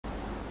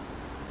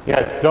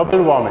Yes,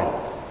 global warming.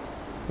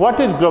 What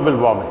is global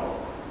warming?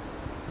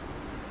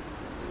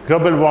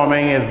 Global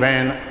warming is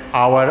when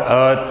our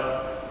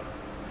Earth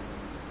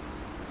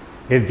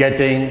is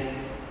getting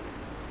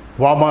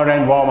warmer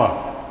and warmer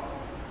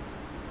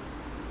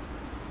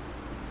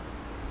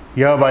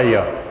year by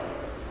year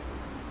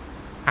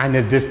and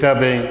is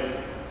disturbing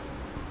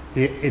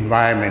the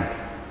environment.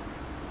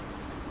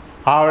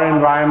 Our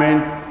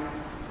environment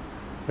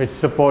which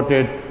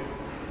supported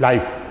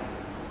life.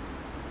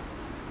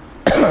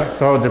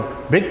 So the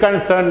big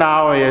concern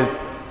now is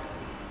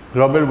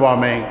global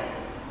warming.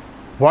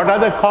 What are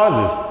the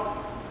causes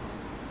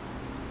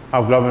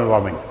of global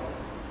warming?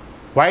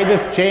 Why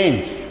this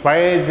change? Why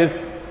is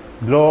this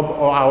globe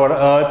or our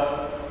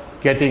Earth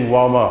getting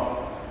warmer?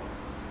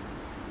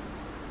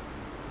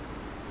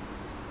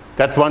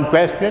 That's one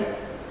question.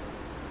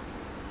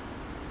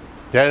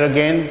 There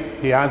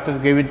again, the answer is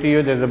given to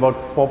you. There's about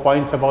 4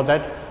 points about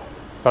that.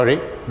 Sorry,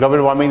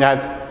 global warming has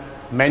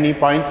many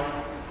points.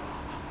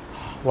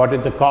 What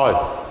is the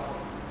cause?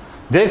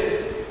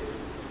 This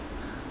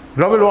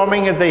global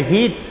warming is the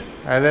heat,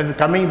 and then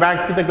coming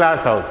back to the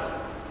glass house.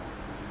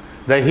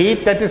 The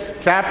heat that is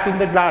trapped in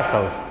the glass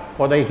house,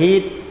 or the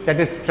heat that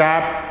is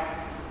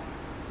trapped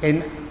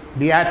in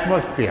the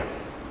atmosphere.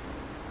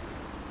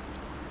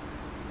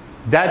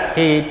 That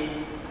heat,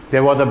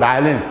 there was a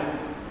balance.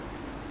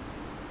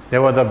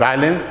 There was a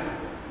balance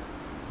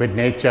with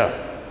nature,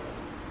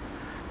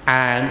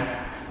 and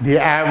the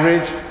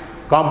average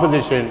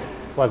composition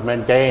was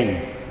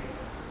maintained.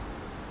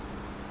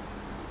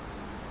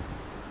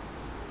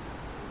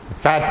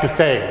 It's sad to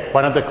say,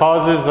 one of the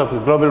causes of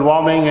global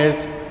warming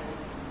is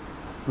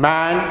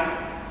man,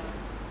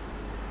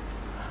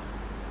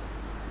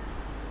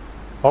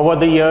 over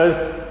the years,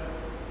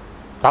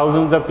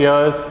 thousands of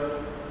years,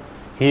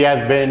 he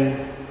has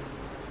been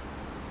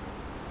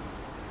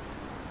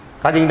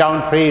cutting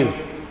down trees,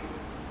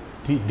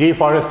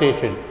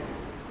 deforestation,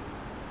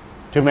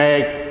 to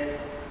make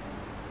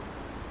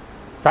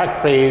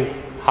factories,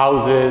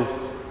 houses,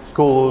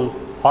 schools,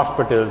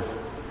 hospitals,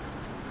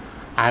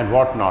 and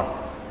whatnot.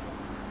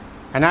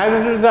 And as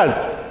a result,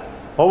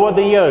 over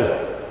the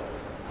years,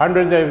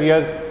 hundreds of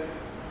years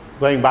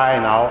going by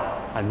now,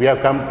 and we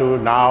have come to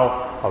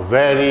now a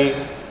very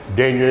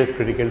dangerous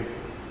critical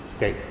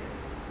state.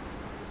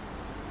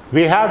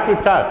 We have to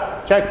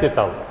check this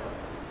out.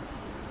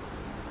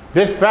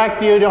 This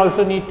fact, you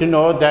also need to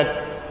know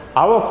that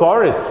our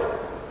forest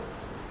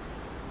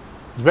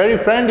is very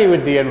friendly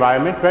with the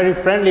environment, very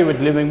friendly with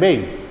living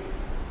beings.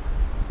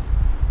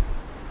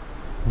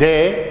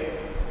 They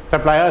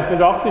supply us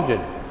with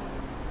oxygen,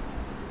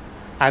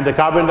 and the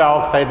carbon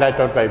dioxide let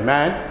out by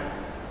man,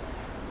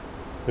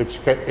 which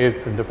is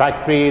from the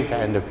factories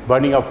and the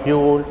burning of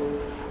fuel,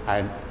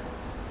 and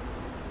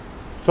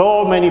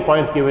so many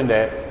points given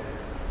there.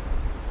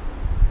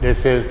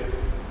 This is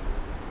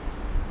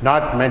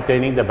not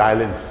maintaining the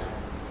balance.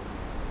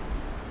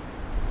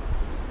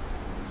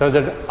 So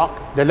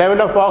the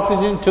level of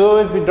oxygen too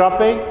is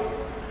dropping,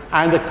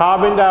 and the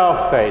carbon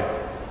dioxide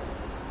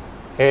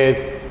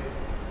is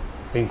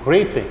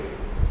increasing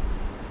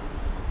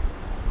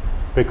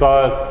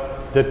because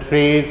the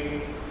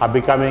trees are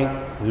becoming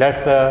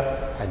lesser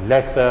and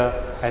lesser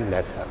and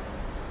lesser.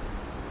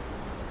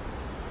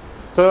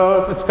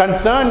 So it's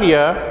concerned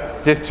here,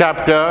 this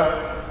chapter,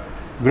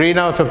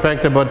 greenhouse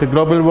effect, about the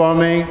global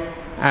warming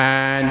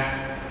and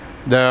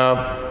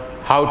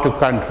how to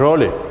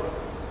control it.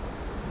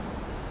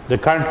 The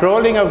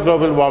controlling of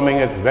global warming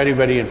is very,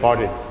 very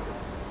important.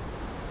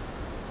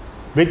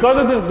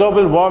 Because of this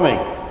global warming,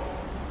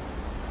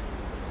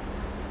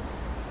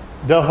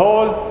 the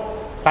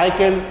whole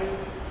cycle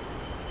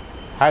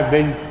has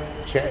been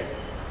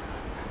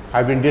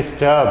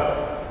disturbed.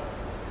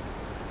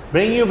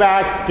 Bring you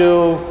back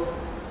to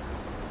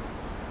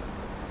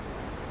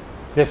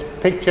this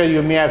picture.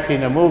 You may have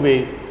seen a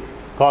movie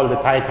called the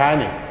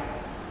Titanic.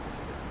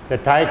 The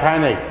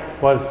Titanic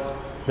was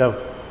the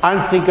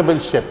unsinkable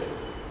ship,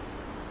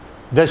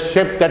 the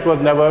ship that was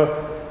never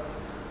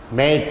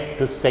made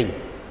to sink.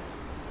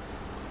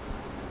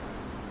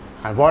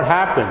 And what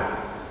happened?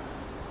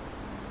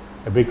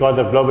 Because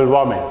of global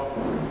warming,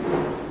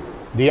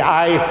 the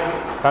ice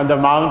from the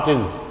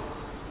mountains,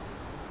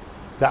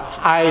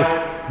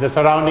 the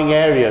surrounding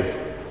areas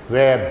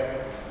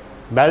were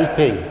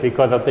melting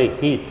because of the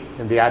heat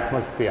in the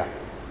atmosphere,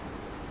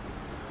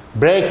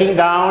 breaking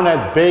down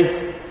as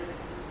big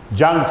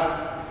chunks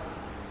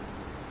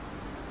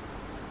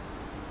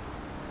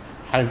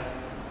and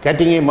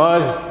getting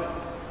immersed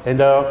in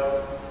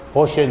the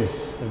oceans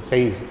and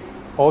seas,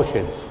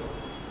 oceans.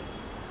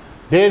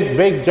 This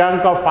big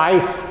chunk of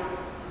ice,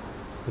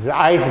 the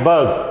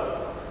icebergs,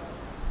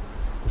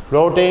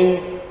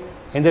 floating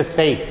in the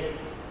sea.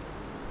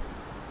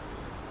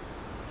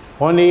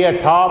 Only a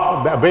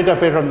bit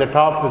of it from the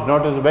top is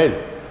noticeable,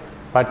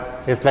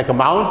 but it's like a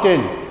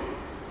mountain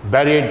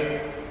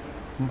buried,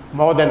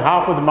 more than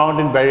half of the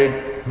mountain buried,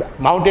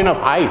 mountain of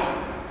ice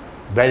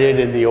buried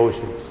in the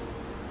oceans.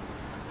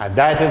 And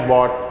that is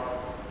what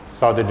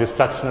saw the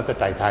destruction of the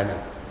Titanic,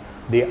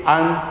 the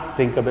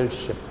unsinkable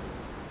ship.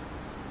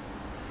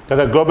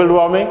 Because of global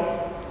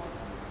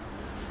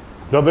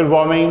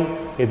warming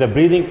is a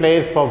breathing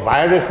place for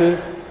viruses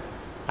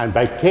and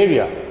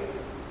bacteria.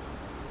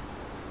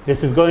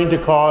 This is going to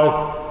cause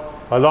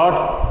a lot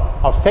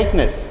of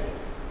sickness.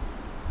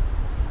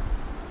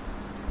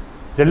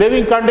 The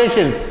living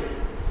conditions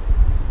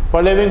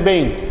for living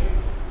beings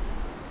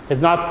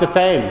is not the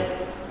same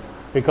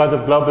because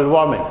of global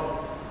warming.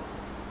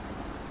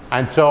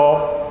 And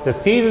so the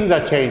seasons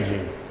are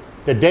changing,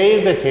 the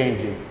days are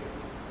changing,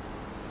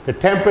 the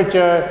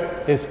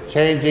temperature is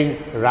changing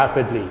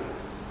rapidly,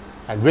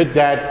 and with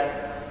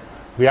that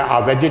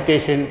our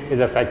vegetation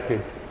is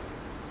affected.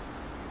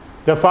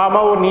 The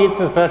farmer needs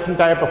a certain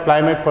type of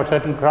climate for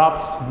certain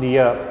crops in the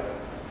year,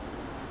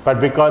 but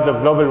because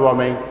of global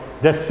warming,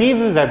 the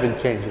seasons have been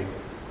changing.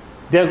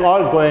 They're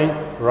all going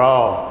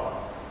wrong,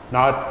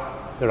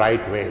 not the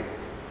right way.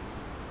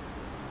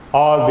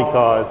 All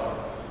because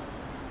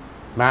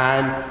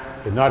man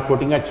is not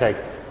putting a check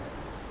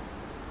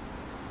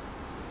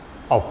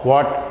of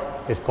what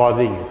is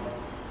causing it.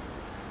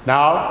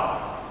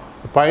 Now,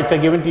 the points are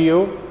given to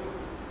you.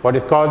 What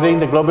is causing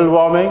the global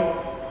warming?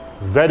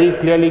 Very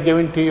clearly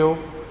given to you,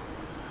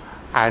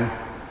 and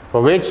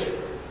for which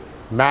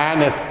man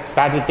has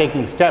started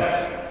taking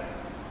steps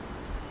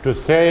to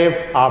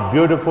save our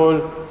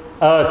beautiful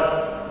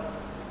Earth.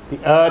 The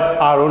Earth,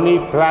 our only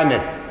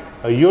planet,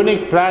 a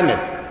unique planet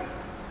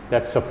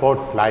that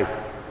supports life.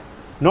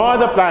 No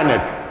other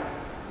planets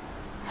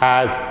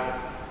has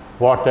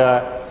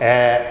water,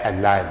 air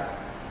and land.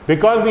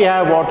 Because we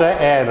have water,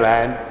 air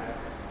and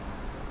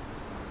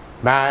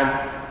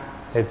land,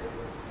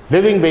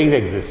 living beings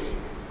exist.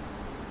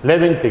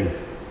 Living things.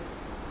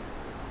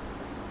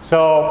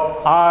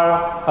 So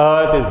our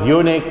Earth is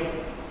unique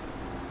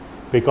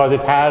because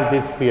it has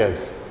these spheres: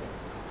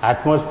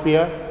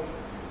 atmosphere,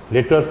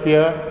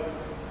 lithosphere,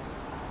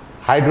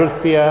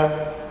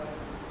 hydrosphere,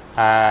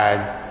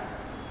 and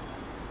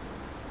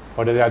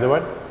what is the other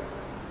one?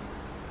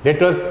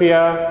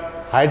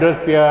 Lithosphere,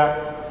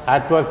 hydrosphere,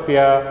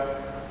 atmosphere,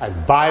 and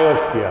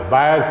biosphere.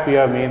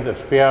 Biosphere means the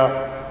sphere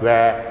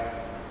where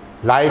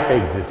life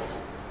exists.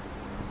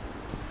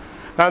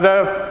 Now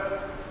the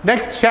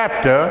next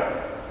chapter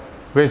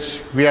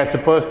which we are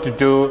supposed to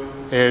do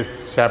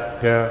is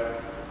chapter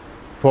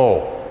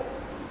 4,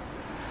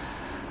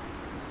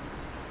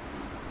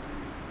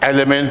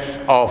 Elements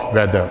of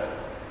Weather.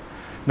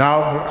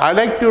 Now I'd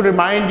like to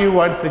remind you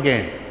once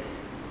again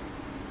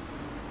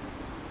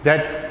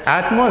that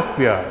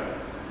atmosphere,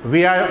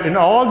 we are in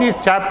all these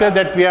chapters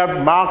that we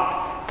have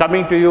marked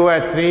coming to you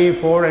at 3,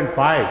 4 and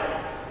 5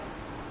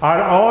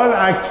 are all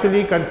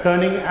actually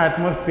concerning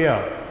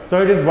atmosphere.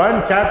 So it is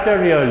one chapter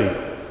really.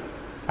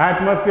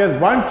 Atmosphere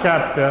is one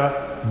chapter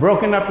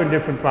broken up in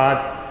different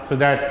parts so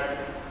that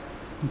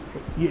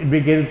you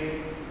begin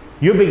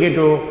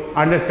to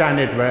understand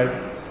it well,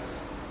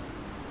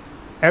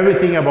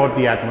 everything about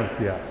the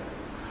atmosphere.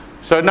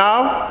 So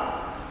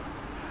now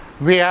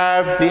we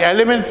have the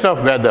elements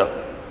of weather.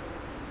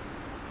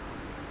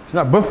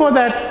 Now before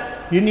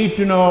that you need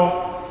to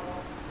know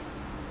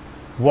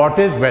what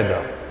is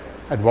weather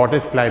and what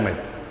is climate.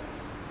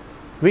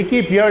 We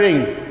keep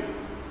hearing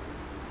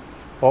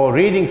or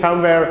reading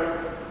somewhere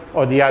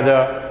or the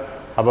other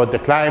about the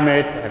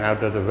climate and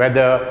about the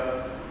weather.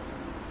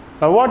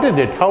 Now what is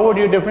it? How would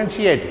you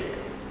differentiate it?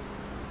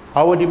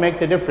 How would you make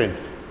the difference?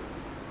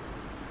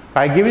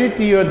 By giving it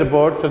to you on the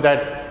board so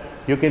that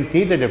you can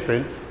see the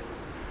difference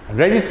and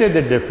register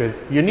the difference,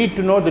 you need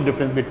to know the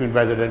difference between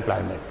weather and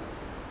climate.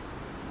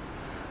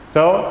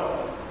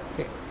 So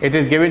it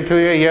is given to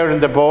you here on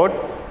the board,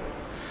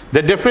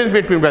 the difference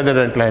between weather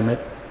and climate.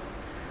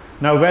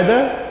 Now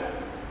weather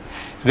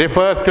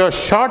refers to a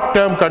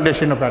short-term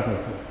condition of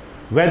atmosphere.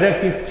 Weather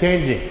keeps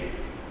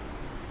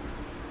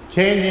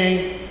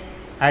changing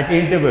at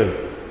intervals.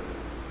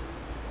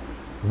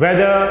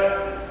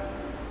 Weather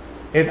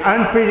is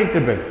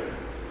unpredictable.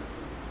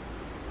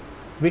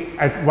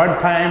 At one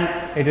time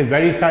it is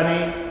very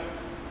sunny,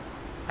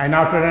 and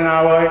after an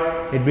hour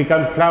it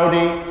becomes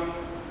cloudy,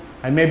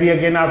 and maybe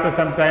again after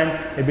some time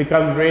it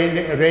becomes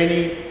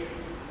rainy.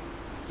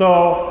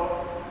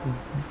 So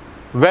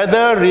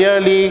weather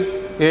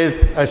really is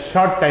a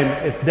short time.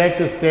 It's there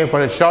to stay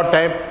for a short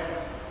time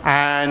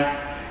and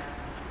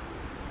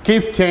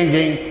keeps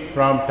changing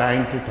from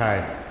time to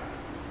time.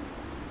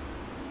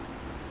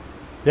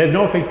 There's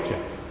no fixture.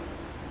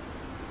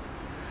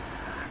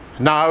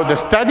 Now the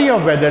study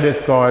of weather is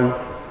called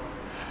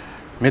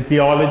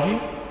meteorology.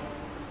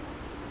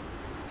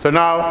 So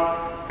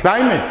now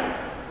climate.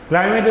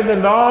 Climate is a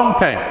long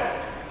time.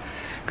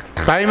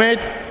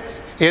 Climate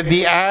is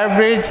the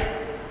average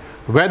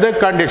weather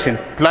condition.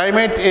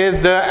 Climate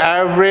is the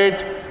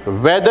average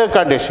weather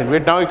condition. We're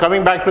now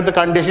coming back to the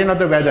condition of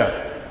the weather.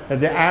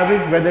 The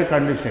average weather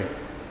condition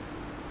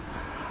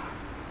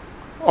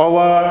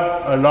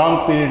over a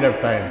long period of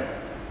time.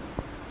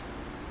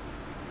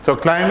 So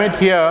climate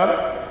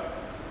here,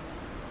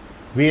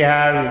 we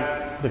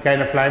have the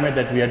kind of climate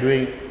that we are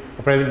doing.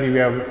 Presently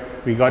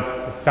we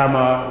got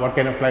summer. What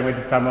kind of climate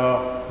is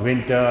summer,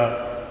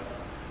 winter,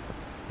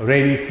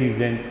 rainy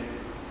season.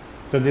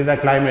 So this is the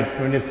climate.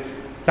 When it's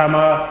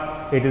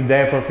summer, it is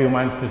there for a few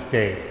months to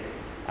stay.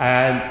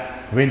 And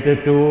winter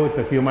too, it's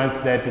a few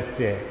months there to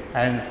stay.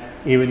 And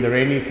even the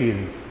rainy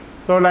season.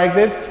 So like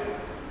this,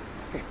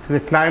 the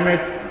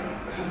climate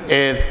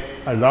is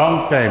a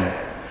long time.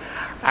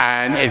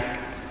 And it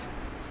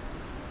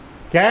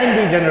can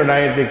be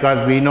generalized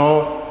because we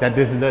know that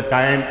this is the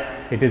time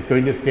it is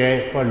going to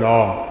stay for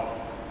long.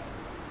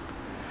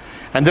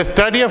 And the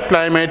study of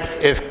climate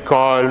is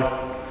called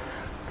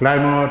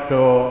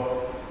climatology.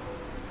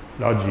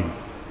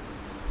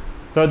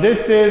 So this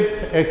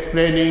is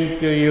explaining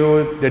to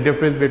you the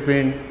difference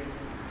between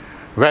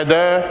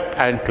weather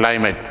and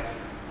climate.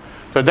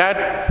 So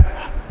that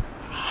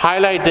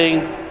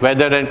highlighting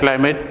weather and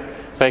climate.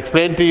 So I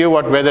explain to you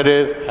what weather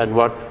is and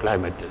what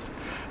climate is.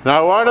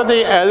 Now what are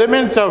the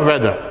elements of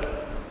weather?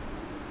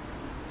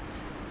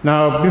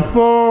 Now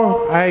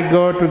before I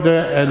go to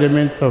the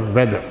elements of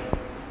weather,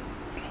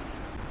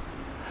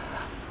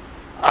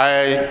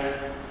 I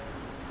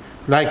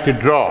like to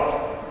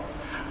draw.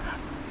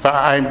 So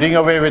I'm doing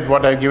away with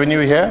what I've given you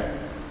here.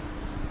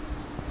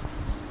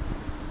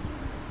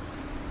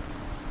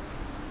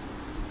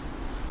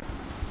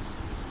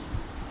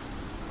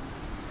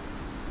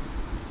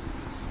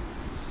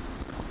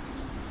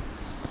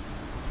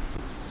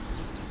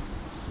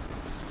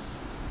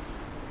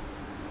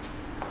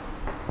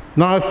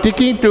 Now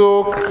sticking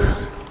to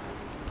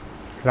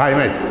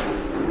climate,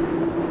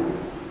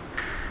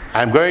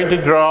 I'm going to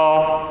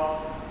draw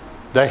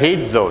the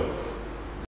heat zone.